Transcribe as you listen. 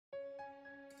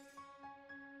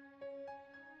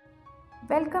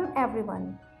Welcome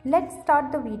everyone. Let's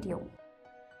start the video.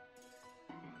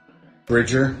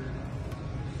 Bridger,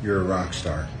 you're a rock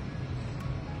star.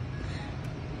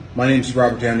 My name's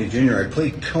Robert Downey Jr. I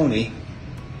played Tony.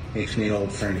 Makes me an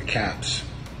old friend of Cap's.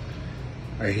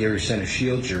 I hear he sent a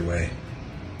shield your way.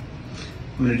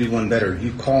 I'm gonna do one better.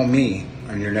 You call me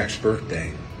on your next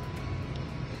birthday.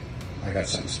 I got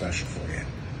something special for you.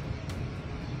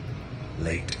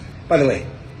 Late. By the way,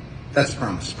 that's a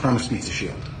promise. Promise beats a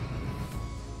shield.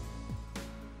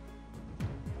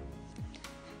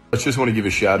 I just want to give a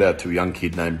shout out to a young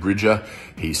kid named Bridger.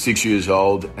 He's 6 years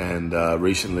old, and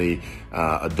recently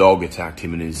a dog attacked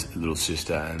him and his little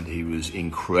sister, and he was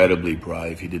incredibly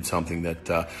brave. He did something that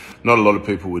not a lot of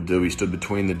people would do. He stood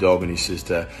between the dog and his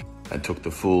sister and took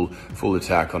the full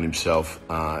attack on himself,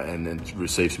 and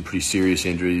received some pretty serious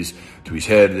injuries to his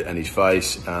head and his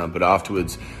face, but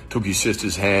afterwards took his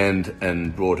sister's hand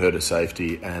and brought her to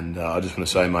safety. And I just want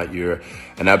to say, mate, you're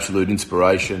an absolute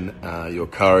inspiration. Your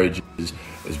courage is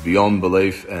beyond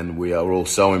belief, and we are all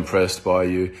so impressed by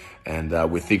you, and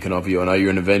we're thinking of you. I know you're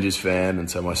an Avengers fan, and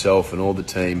so myself and all the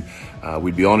team,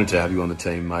 we'd be honoured to have you on the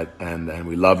team, mate, and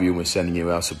we love you, and we're sending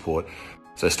you our support.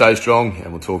 So stay strong,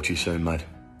 and we'll talk to you soon, mate.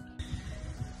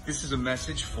 This is a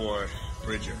message for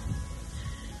Bridger.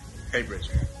 Hey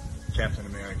Bridger, Captain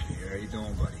America here. How you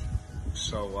doing, buddy?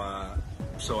 So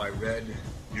I read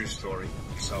your story,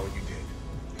 saw what you did.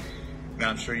 Now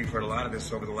I'm sure you've heard a lot of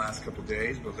this over the last couple of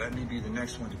days, but let me be the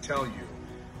next one to tell you,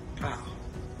 pal,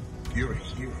 you're a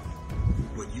hero.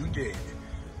 What you did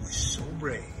was so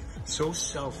brave, so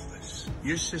selfless.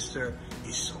 Your sister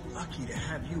is so lucky to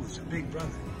have you as a big brother.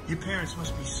 Your parents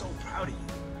must be so proud of you.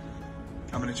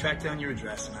 I'm going to track down your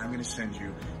address, and I'm going to send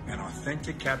you an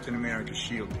authentic Captain America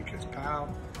shield because, pal,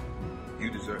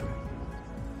 you deserve it.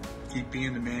 Keep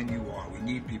being the man you are. We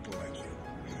need people like you.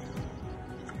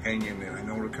 Hang in there. I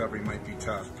know recovery might be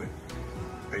tough, but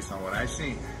based on what I've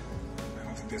seen, I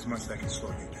don't think there's much that can slow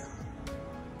you down.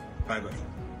 Bye, buddy.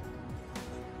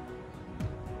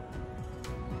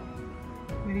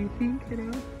 What do you think,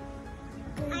 kiddo?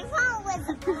 I thought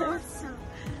it was awesome.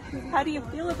 How do you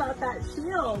feel about that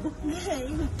shield?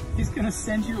 He's gonna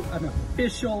send you an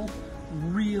official,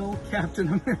 real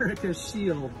Captain America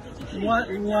shield. What?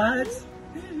 You're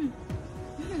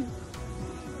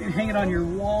gonna hang it on your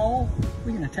wall?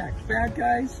 We're gonna attack bad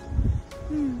guys?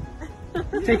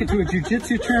 Take it to a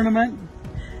jiu-jitsu tournament?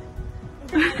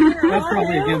 That's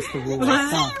probably against the rules.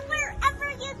 Huh? Wherever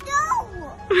you go!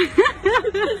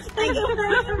 I go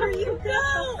wherever you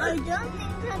go! I don't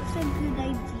think that's a good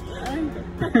idea.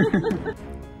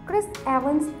 Chris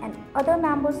Evans and other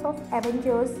members of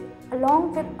Avengers,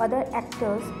 along with other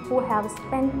actors who have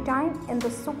spent time in the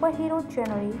superhero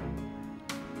genre,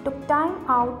 took time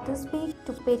out this week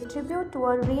to pay tribute to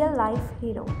a real-life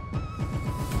hero.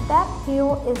 That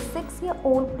hero is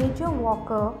 6-year-old Bridger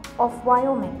Walker of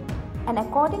Wyoming, and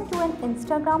according to an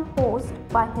Instagram post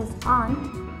by his aunt,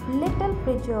 Little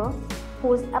Bridger,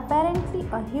 who's apparently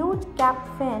a huge Cap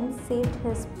fan, saved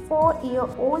his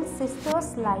 4-year-old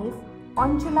sister's life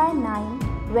on July 9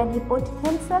 when he put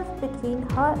himself between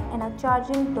her and a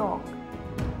charging dog.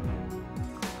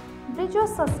 Bridger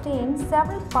sustained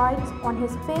several bites on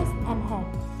his face and head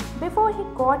before he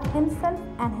got himself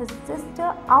and his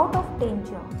sister out of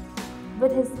danger,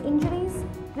 with his injuries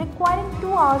requiring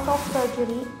 2 hours of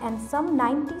surgery and some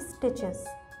 90 stitches.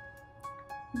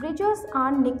 Bridger's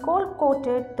aunt Nicole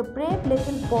quoted the brave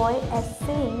little boy as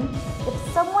saying,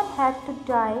 "If someone had to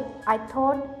die, I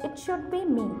thought it should be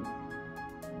me."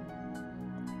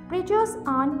 Bridger's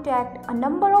aunt tagged a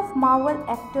number of Marvel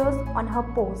actors on her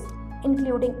post,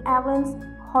 including Evans,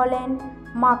 Holland,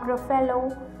 Mark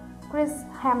Ruffalo, Chris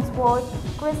Hemsworth,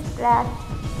 Chris Pratt,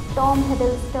 Tom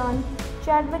Hiddleston,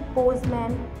 Chadwick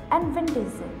Boseman, and Vin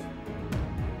Diesel.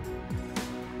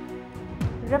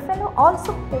 Ruffalo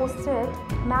also posted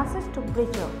a message to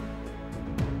Bridger.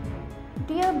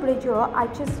 "Dear Bridger, I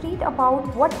just read about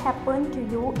what happened to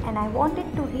you and I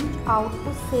wanted to reach out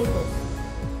to say this.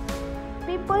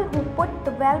 People who put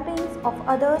the well-being of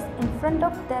others in front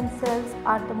of themselves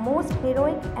are the most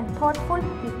heroic and thoughtful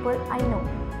people I know.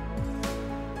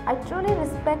 I truly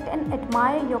respect and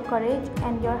admire your courage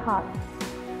and your heart.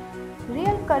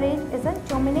 Real courage isn't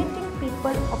dominating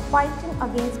people or fighting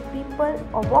against people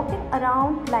or walking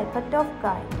around like a tough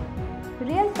guy.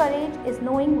 Real courage is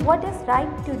knowing what is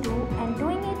right to do and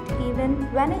doing it even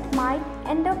when it might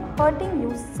end up hurting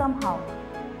you somehow.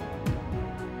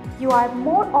 You are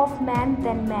more of man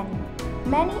than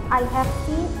many I have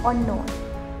seen or known.